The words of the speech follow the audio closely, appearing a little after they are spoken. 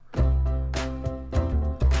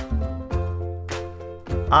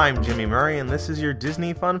I'm Jimmy Murray, and this is your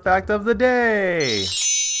Disney Fun Fact of the Day.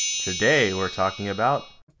 Today we're talking about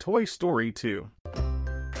Toy Story 2.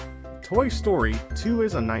 Toy Story 2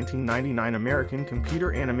 is a 1999 American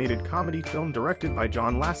computer-animated comedy film directed by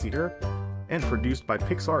John Lasseter and produced by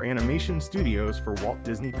Pixar Animation Studios for Walt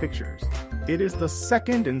Disney Pictures. It is the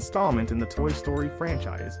second installment in the Toy Story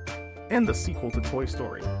franchise, and the sequel to Toy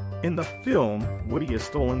Story. In the film, Woody is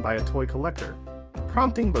stolen by a toy collector,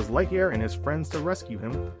 prompting Buzz Lightyear and his friends to rescue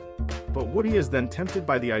him, but Woody is then tempted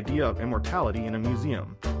by the idea of immortality in a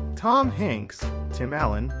museum. Tom Hanks, Tim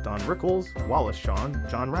Allen, Don Rickles, Wallace Shawn,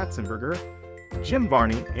 John Ratzenberger, Jim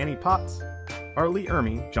Varney, Annie Potts, R. Lee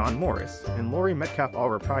Ermey, John Morris, and Laurie Metcalf all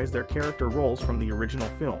reprise their character roles from the original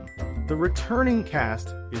film. The returning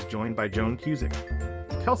cast is joined by Joan Cusack,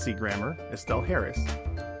 Kelsey Grammer, Estelle Harris,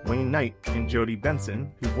 Wayne Knight, and Jodie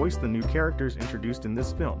Benson, who voiced the new characters introduced in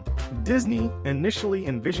this film. Disney initially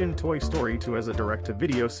envisioned Toy Story 2 as a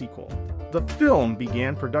direct-to-video sequel. The film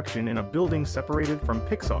began production in a building separated from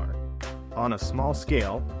Pixar, on a small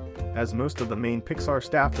scale, as most of the main Pixar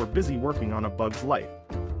staff were busy working on A Bug's Life.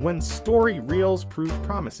 When story reels proved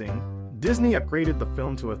promising, Disney upgraded the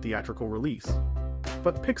film to a theatrical release.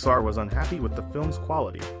 But Pixar was unhappy with the film's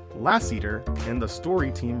quality. Lasseter and the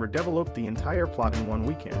story team redeveloped the entire plot in one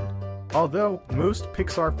weekend. Although most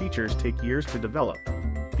Pixar features take years to develop,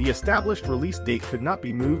 the established release date could not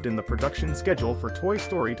be moved and the production schedule for Toy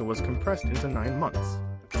Story 2 was compressed into 9 months.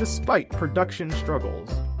 Despite production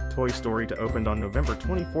struggles, Toy Story 2 opened on November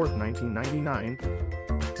 24, 1999,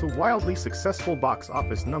 to wildly successful box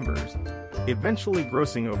office numbers, eventually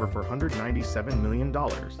grossing over $497 million.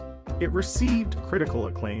 It received critical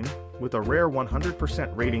acclaim, with a rare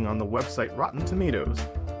 100% rating on the website Rotten Tomatoes.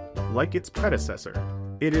 Like its predecessor,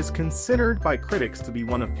 it is considered by critics to be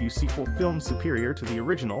one of few sequel films superior to the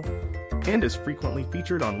original, and is frequently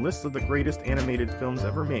featured on lists of the greatest animated films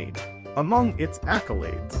ever made. Among its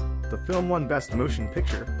accolades, the film won Best Motion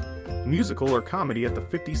Picture, Musical or Comedy at the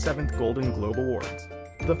 57th Golden Globe Awards.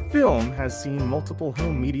 The film has seen multiple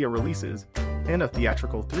home media releases and a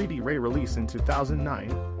theatrical 3D re-release in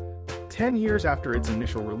 2009, 10 years after its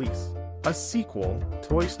initial release. A sequel,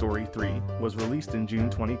 Toy Story 3, was released in June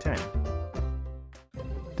 2010.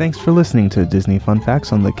 Thanks for listening to Disney Fun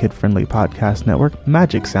Facts on the kid-friendly podcast network.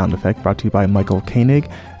 Magic sound effect brought to you by Michael Koenig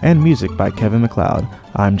and music by Kevin MacLeod.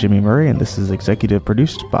 I'm Jimmy Murray, and this is executive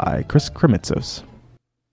produced by Chris Kremitzos.